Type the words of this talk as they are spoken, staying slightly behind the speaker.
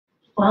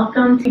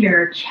Welcome to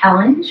your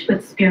challenge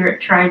with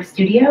Spirit Tribe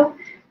Studio.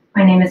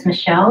 My name is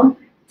Michelle.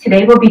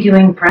 Today we'll be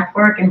doing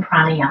breathwork and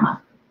pranayama.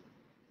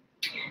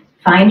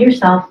 Find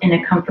yourself in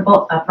a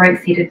comfortable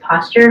upright seated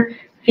posture.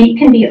 Feet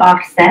can be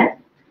offset.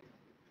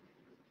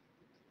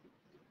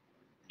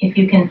 If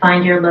you can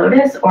find your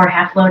lotus or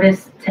half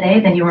lotus today,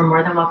 then you are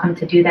more than welcome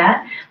to do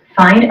that.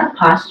 Find a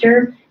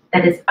posture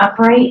that is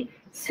upright,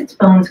 sits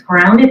bones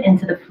grounded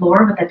into the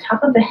floor with the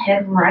top of the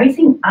head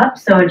rising up,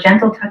 so a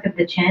gentle tuck of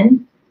the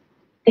chin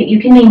that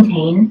you can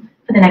maintain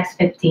for the next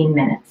 15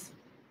 minutes.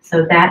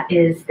 So that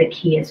is the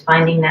key, is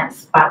finding that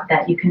spot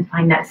that you can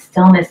find that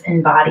stillness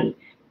in body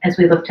as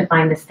we look to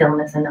find the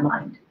stillness in the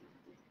mind.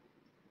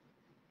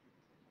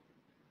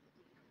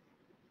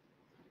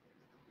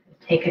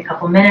 Take a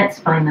couple minutes,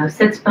 find those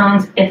sits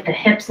bones. If the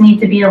hips need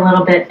to be a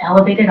little bit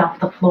elevated off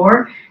the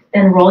floor,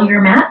 then roll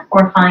your mat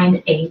or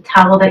find a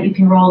towel that you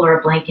can roll or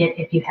a blanket.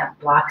 If you have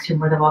blocks, you're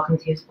more than welcome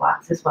to use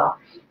blocks as well.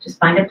 Just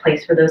find a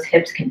place where those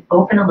hips can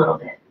open a little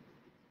bit.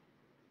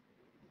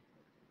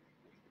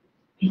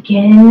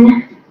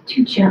 Begin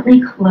to gently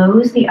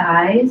close the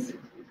eyes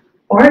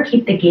or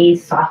keep the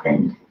gaze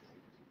softened.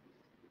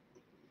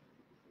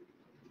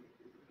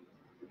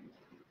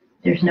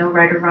 There's no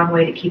right or wrong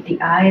way to keep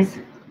the eyes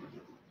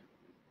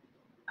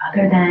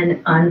other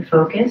than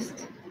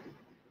unfocused,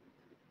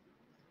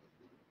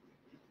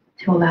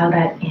 to allow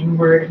that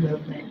inward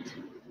movement.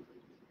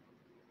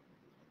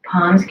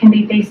 Palms can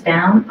be face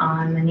down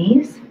on the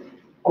knees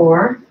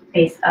or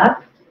face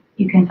up.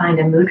 You can find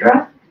a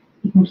mudra.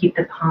 You can keep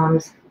the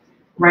palms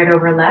right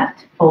over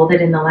left, folded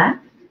in the left.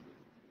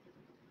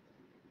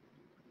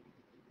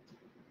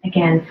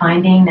 Again,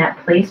 finding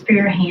that place for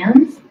your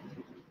hands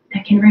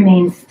that can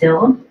remain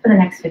still for the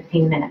next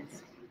 15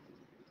 minutes.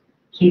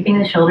 Keeping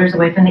the shoulders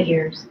away from the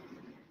ears.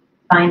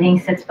 Finding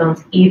sits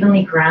bones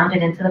evenly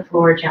grounded into the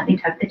floor, gently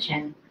tuck the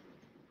chin.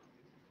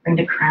 Bring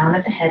the crown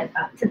of the head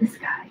up to the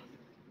sky.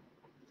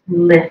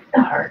 Lift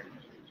the heart.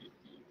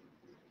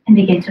 And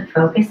begin to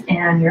focus in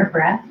on your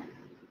breath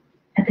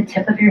at the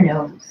tip of your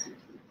nose.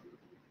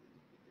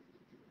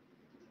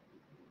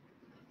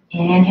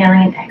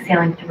 Inhaling and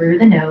exhaling through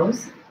the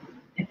nose.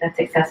 If that's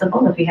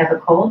accessible, if you have a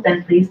cold,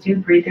 then please do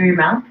breathe through your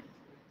mouth.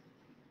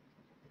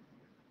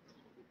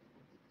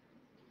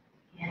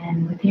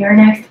 And with your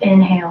next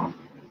inhale,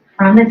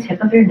 from the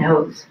tip of your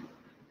nose,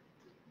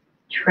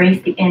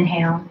 trace the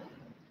inhale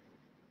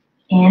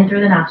in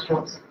through the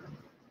nostrils,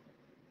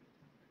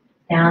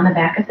 down the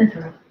back of the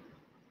throat,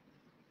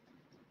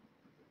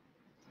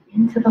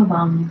 into the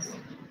lungs,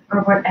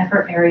 or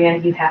whatever area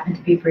you happen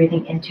to be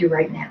breathing into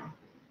right now.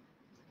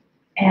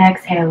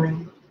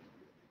 Exhaling,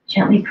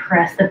 gently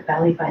press the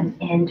belly button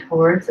in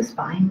towards the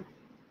spine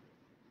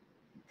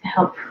to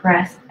help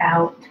press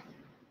out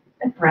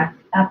the breath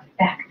up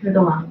back through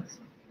the lungs,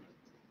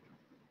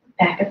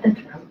 back of the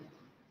throat,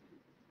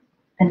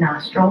 the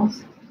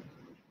nostrils,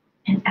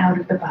 and out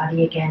of the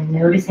body again,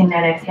 noticing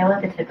that exhale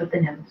at the tip of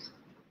the nose.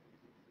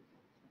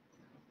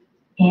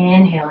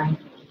 Inhaling,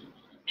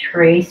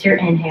 trace your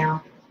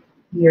inhale,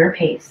 your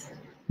pace.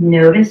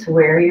 Notice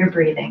where you're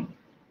breathing.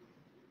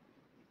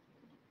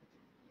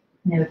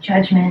 No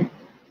judgment,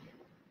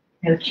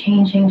 no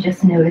changing,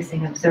 just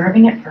noticing,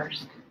 observing it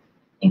first,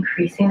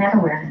 increasing that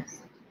awareness.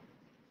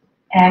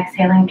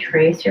 Exhaling,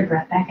 trace your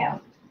breath back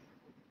out.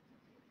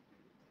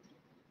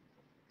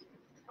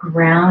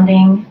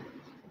 Grounding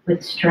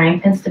with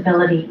strength and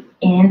stability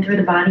in through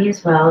the body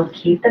as well.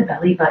 Keep the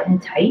belly button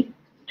tight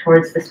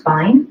towards the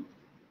spine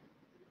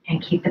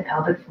and keep the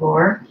pelvic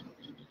floor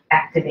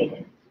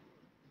activated.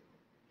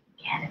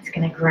 Again, it's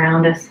going to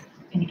ground us,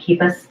 going to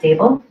keep us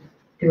stable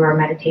through our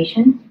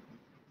meditation.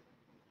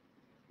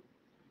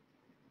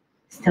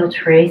 Still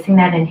tracing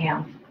that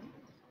inhale.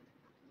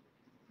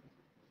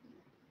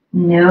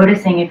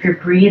 Noticing if you're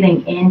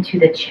breathing into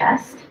the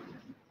chest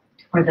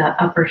or the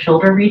upper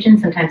shoulder region,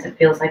 sometimes it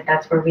feels like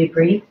that's where we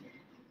breathe.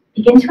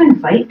 Begin to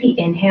invite the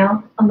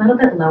inhale a little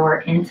bit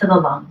lower into the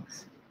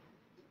lungs.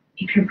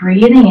 If you're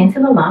breathing into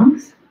the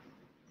lungs,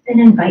 then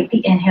invite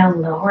the inhale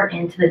lower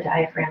into the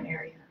diaphragm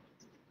area.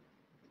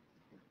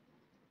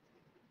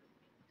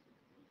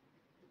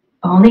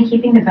 Only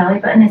keeping the belly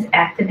button as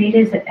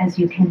activated as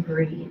you can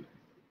breathe.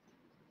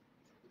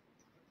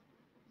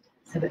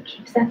 So it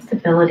keeps that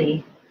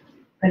stability,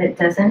 but it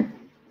doesn't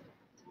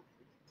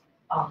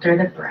alter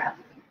the breath.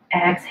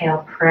 Exhale,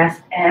 press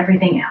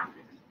everything out.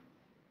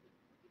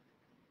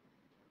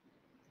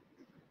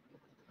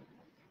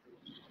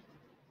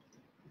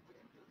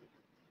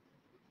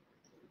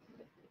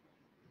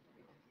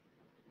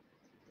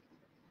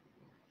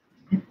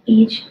 With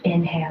each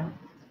inhale,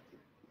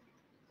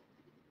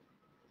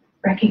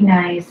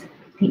 recognize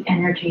the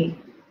energy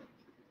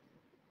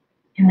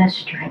and the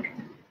strength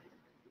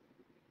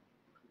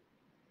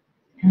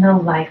and the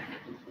life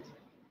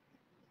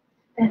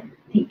that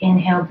the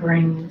inhale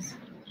brings,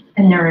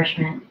 the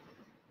nourishment.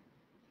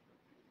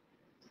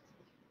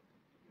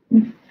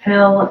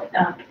 Fill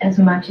up as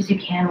much as you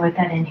can with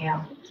that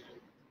inhale.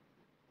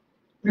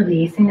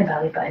 Releasing the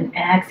belly button.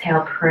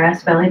 Exhale,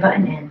 press belly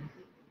button in.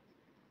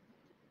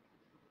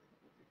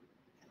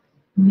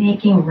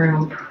 making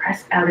room.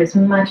 Press out as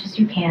much as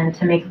you can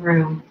to make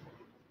room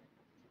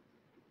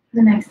for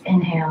the next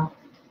inhale.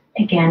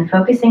 Again,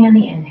 focusing on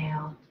the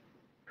inhale,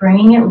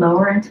 bringing it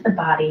lower into the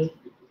body.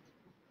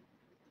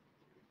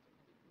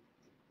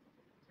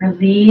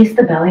 Release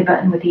the belly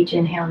button with each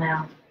inhale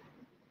now.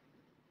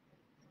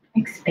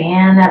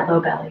 Expand that low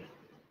belly.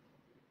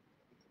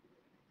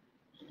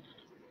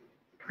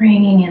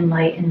 Bringing in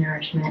light and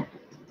nourishment.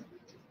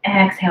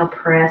 Exhale,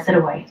 press it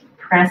away.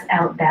 Press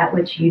out that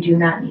which you do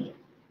not need.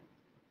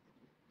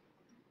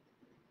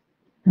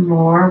 The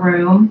more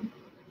room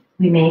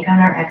we make on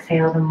our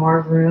exhale, the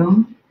more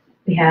room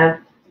we have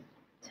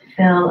to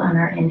fill on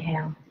our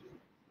inhale.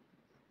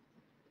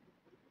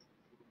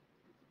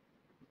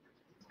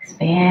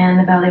 Expand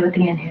the belly with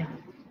the inhale.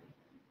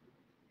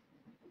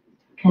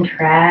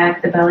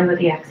 Contract the belly with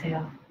the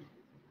exhale.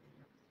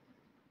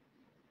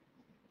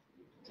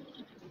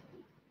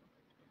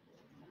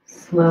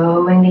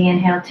 Slowing the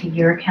inhale to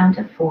your count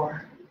of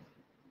 4.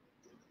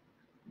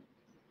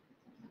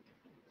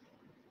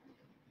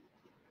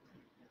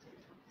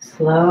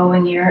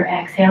 Slowing your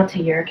exhale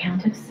to your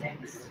count of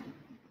 6.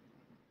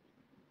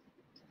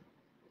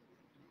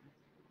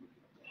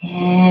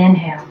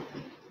 Inhale.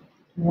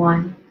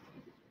 1,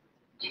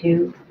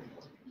 2,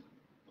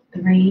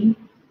 3,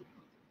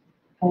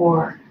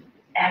 4.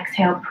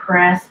 Exhale,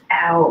 press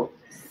out.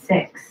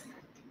 6,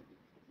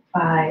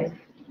 5,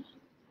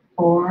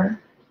 4,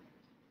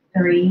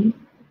 3,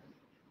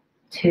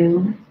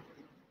 2,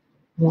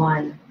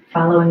 1.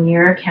 Following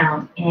your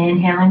count,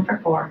 inhaling for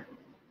 4.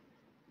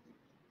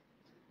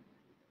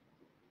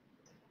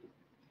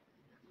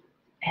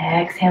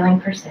 Exhaling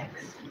for 6.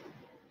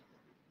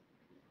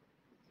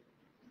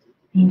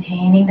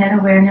 Maintaining that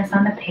awareness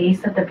on the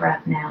pace of the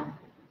breath now.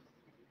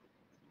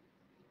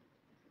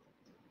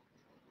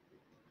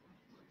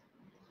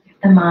 If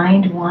the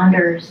mind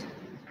wanders,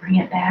 bring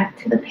it back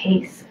to the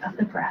pace of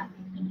the breath.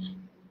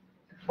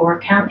 The 4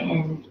 count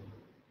in,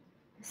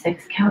 the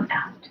 6 count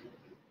out.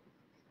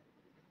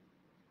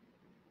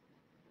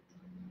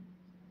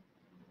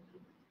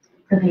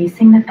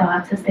 Releasing the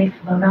thoughts as they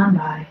float on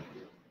by.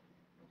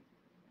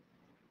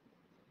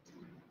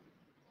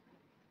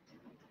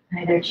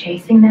 Neither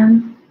chasing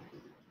them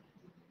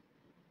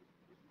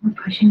or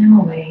pushing them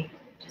away.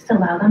 Just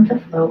allow them to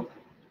float.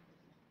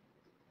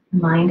 The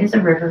mind is a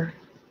river.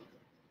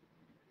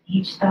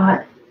 Each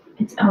thought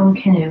its own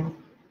canoe.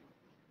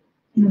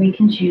 And we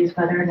can choose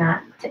whether or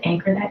not to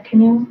anchor that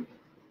canoe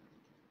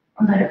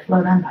or let it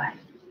float on by.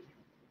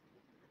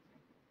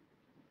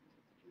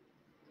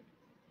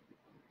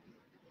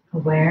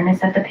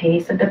 Awareness at the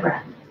pace of the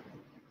breath.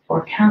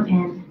 4 count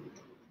in,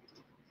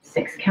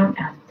 6 count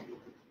out.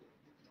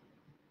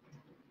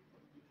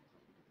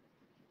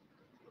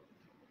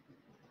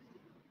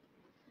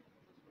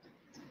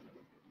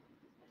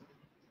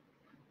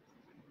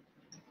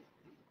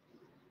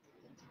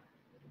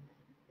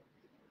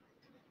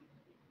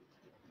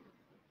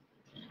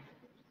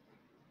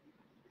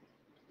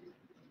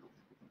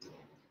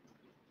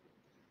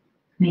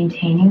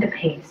 Maintaining the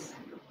pace.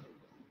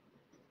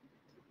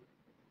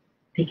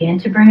 Begin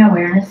to bring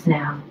awareness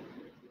now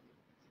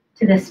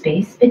to the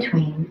space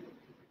between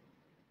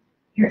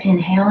your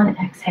inhale and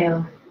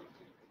exhale.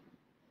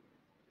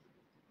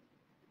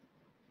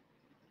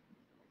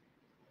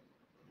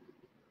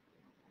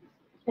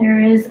 There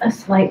is a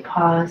slight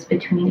pause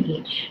between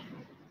each.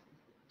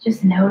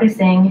 Just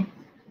noticing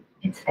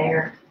it's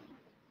there.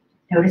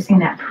 Noticing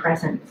that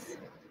presence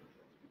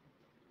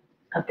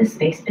of the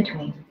space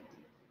between.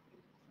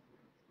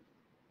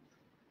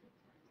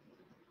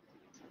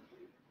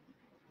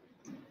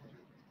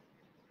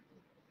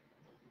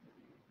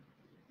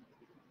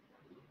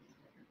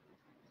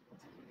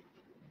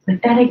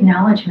 With that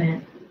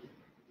acknowledgement,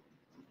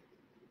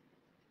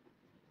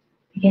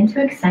 begin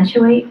to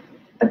accentuate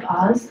the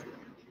pause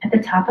at the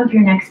top of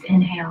your next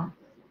inhale,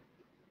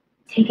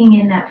 taking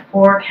in that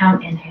 4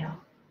 count inhale,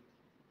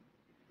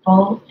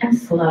 full and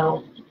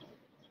slow.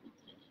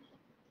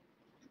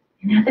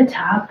 And at the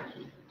top,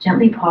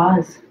 gently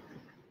pause.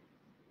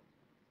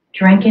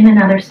 Drink in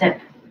another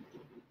sip.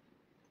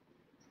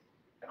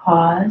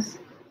 Pause.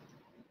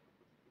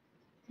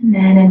 And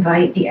then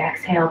invite the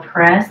exhale.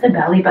 Press the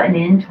belly button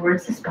in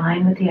towards the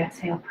spine with the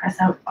exhale. Press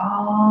out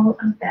all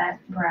of that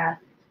breath.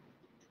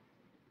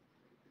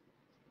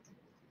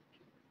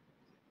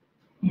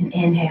 And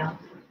inhale.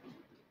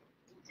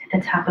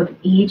 At the top of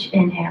each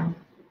inhale,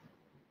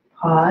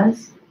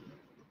 pause.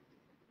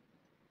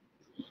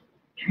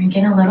 Drink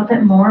in a little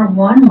bit more.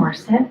 1 more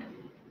sip.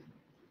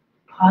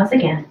 Pause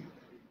again.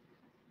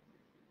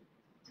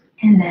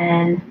 And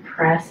then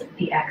press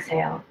the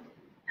exhale.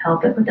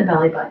 Help it with the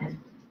belly button.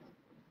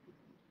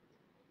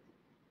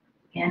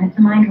 Again, if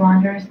the mind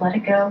wanders, let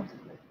it go.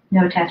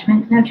 No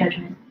attachment, no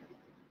judgment.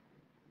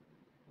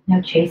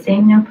 No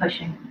chasing, no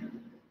pushing.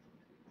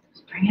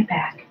 Just bring it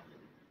back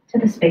to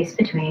the space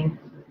between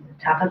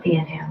the top of the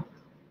inhale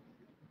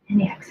and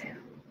the exhale.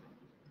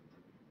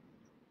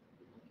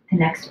 The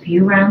next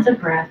few rounds of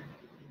breath,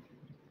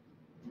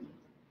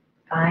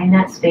 find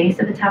that space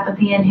at the top of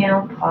the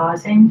inhale,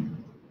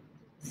 pausing,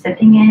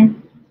 sipping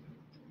in,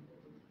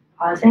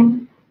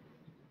 Pausing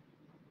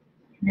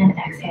and then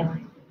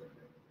exhaling.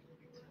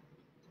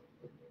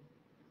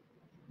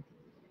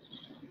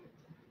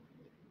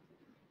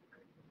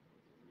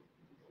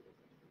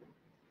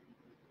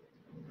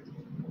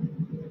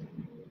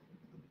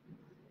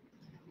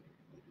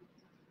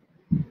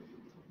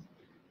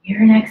 Your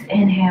next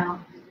inhale,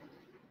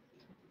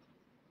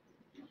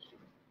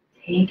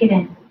 take it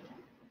in.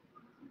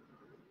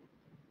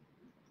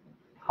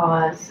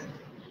 Pause.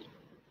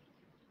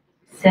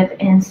 Sip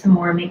in some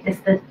more. Make this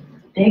the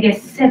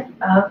biggest sip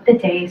of the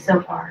day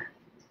so far.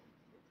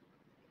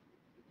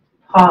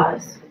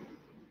 Pause.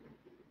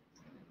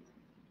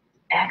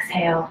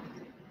 Exhale.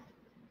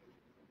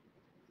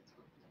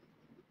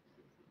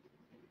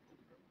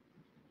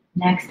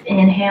 Next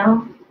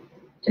inhale,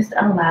 just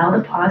allow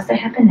the pause to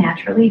happen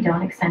naturally.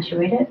 Don't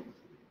accentuate it.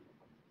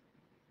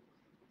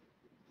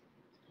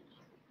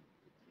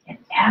 And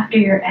after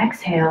your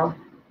exhale,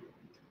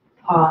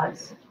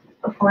 pause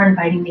before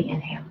inviting the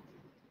inhale,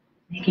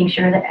 making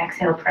sure the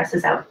exhale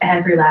presses out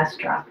every last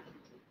drop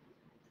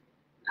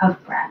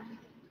of breath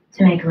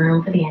to make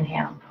room for the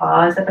inhale.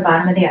 Pause at the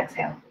bottom of the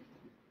exhale.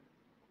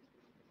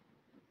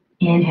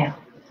 Inhale.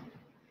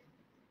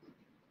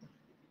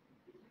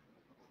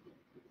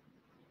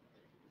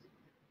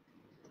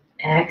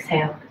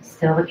 Exhale.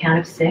 Still the count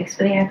of 6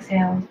 for the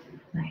exhale.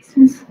 Nice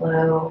and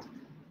slow.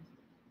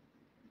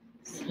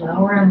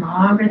 Slower and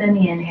longer than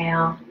the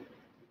inhale.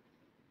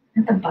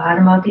 At the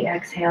bottom of the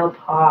exhale,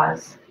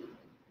 pause.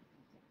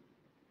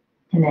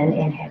 And then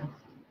inhale.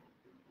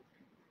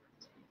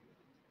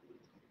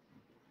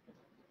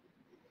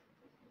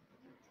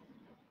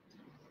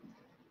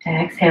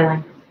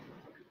 Exhaling.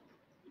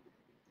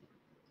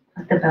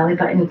 Let the belly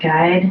button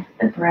guide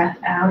the breath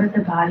out of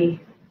the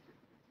body.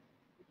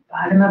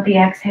 Bottom of the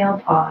exhale,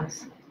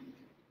 pause.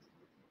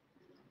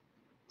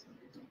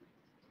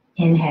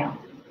 Inhale.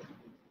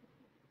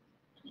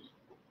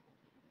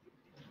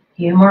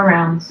 Few more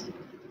rounds.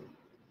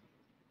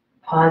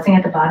 Pausing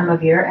at the bottom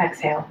of your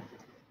exhale.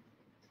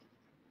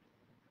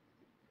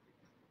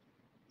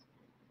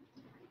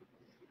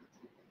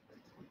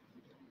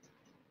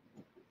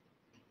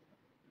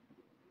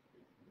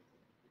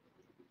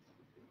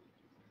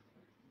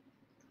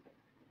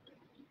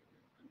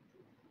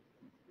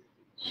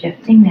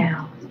 Shifting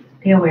now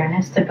the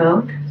awareness to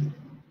both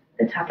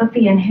the top of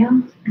the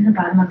inhale and the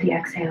bottom of the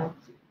exhale.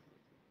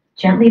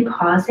 Gently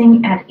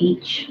pausing at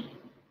each.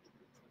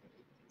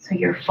 So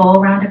your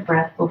full round of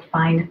breath will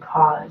find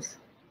pause.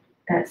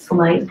 That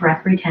slight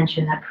breath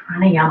retention, that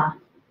pranayama,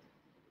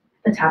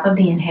 the top of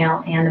the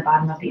inhale and the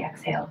bottom of the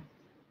exhale.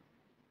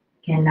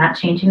 Again, not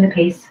changing the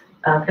pace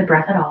of the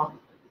breath at all.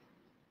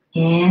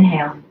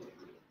 Inhale.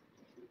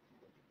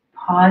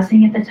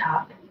 Pausing at the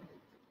top.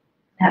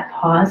 That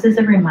pause is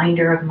a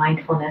reminder of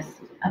mindfulness,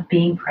 of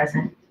being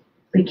present.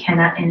 We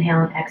cannot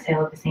inhale and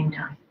exhale at the same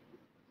time.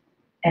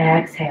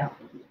 Exhale.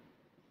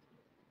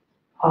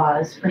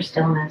 Pause for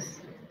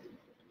stillness.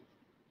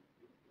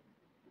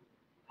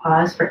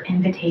 Pause for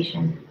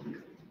invitation.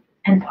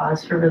 And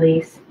pause for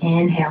release.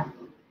 Inhale.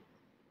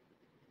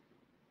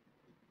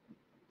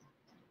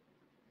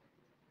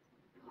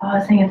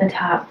 Pausing at the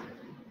top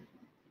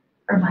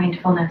for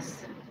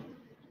mindfulness.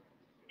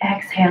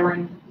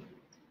 Exhaling.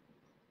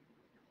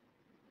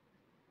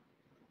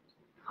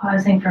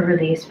 Pausing for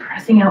release,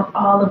 pressing out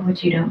all of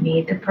what you don't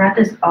need. The breath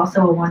is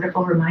also a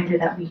wonderful reminder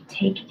that we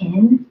take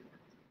in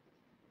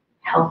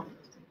health,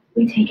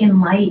 we take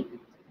in light,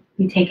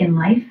 we take in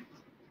life,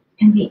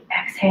 and we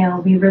exhale,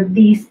 we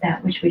release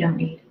that which we don't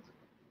need.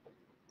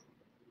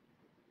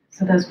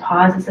 So those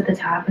pauses at the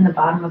top and the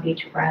bottom of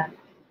each breath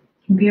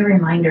can be a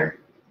reminder.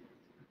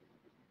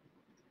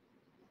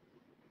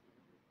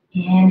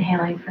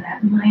 Inhaling for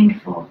that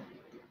mindful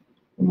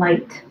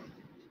light,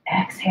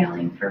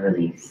 exhaling for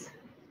release.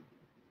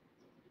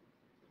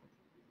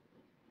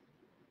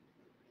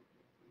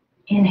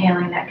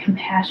 Inhaling that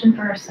compassion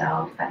for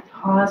ourselves, that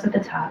pause at the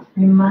top.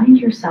 Remind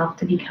yourself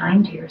to be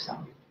kind to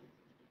yourself.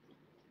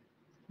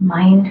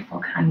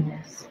 Mindful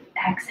kindness.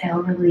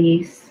 Exhale,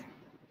 release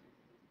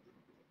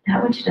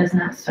that which does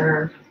not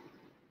serve.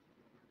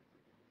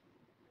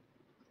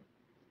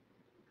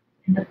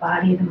 In the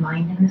body, the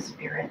mind, and the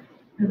spirit.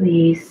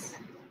 Release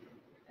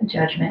the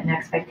judgment and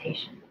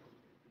expectation.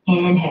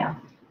 Inhale.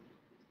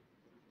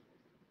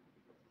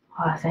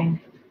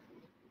 Pausing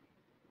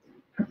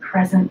for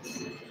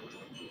presence.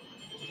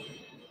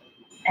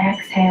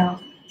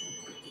 Exhale.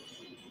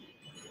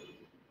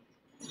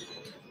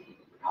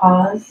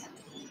 Pause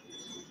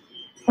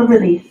for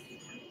release.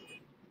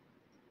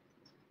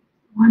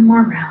 One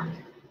more round.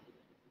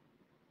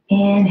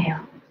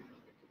 Inhale.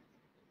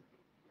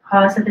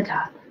 Pause at the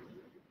top.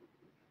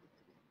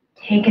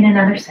 Take in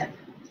another sip.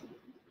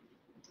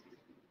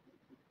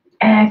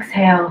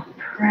 Exhale.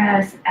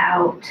 Press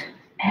out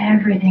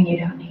everything you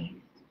don't need.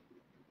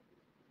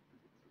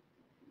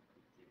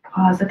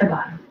 Pause at the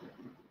bottom.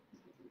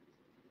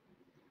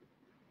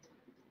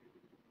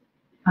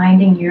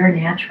 Finding your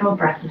natural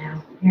breath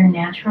now, your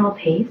natural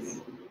pace.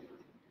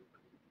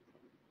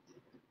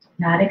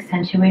 Not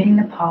accentuating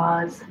the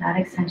pause, not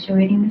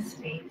accentuating the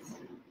space.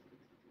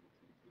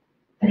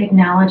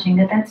 acknowledging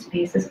that that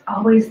space is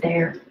always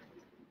there,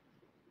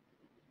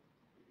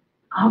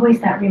 always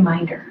that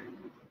reminder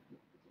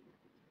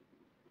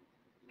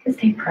to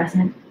stay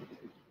present,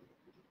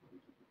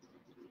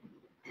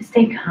 to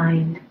stay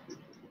kind,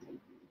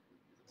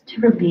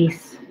 to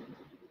release.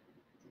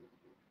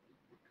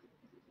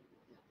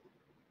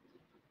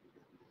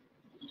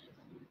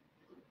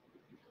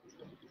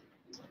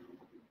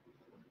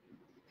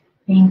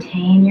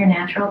 Maintain your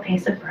natural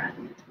pace of breath.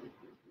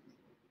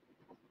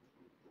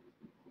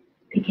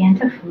 Begin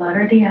to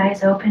flutter the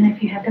eyes open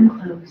if you have them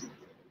closed,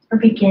 or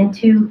begin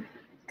to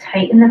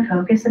tighten the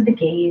focus of the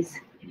gaze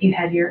if you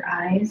have your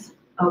eyes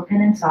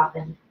open and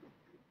softened.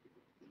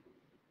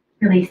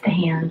 Release the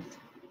hands.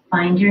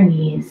 Find your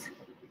knees.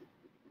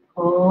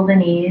 Pull the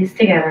knees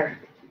together,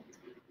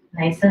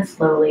 nice and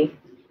slowly.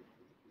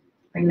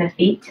 Bring the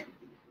feet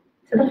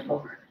to the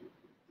floor.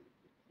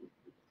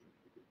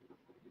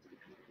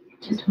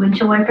 Just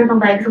windshield wiper the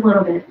legs a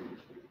little bit,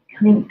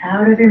 coming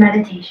out of your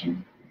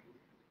meditation.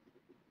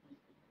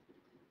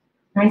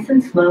 Nice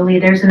and slowly,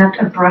 there's enough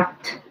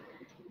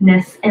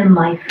abruptness in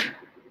life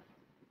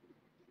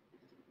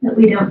that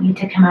we don't need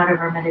to come out of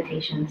our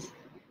meditations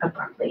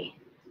abruptly.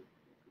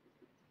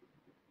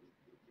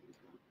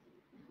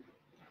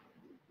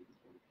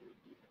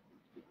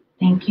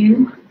 Thank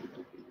you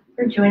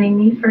for joining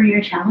me for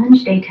your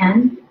challenge, day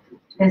 10.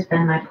 It has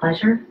been my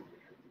pleasure.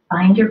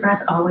 Find your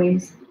breath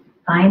always.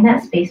 Find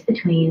that space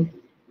between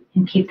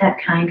and keep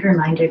that kind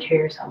reminder to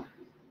yourself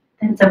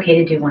that it's okay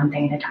to do one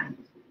thing at a time.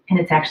 And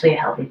it's actually a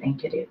healthy thing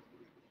to do.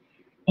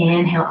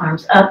 Inhale,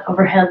 arms up,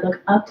 overhead,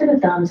 look up to the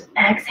thumbs.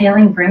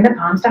 Exhaling, bring the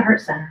palms to heart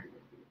center.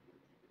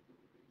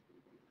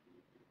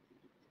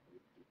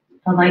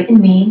 The light in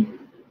me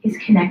is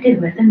connected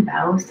with and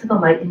bows to the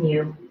light in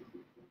you.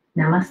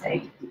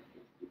 Namaste.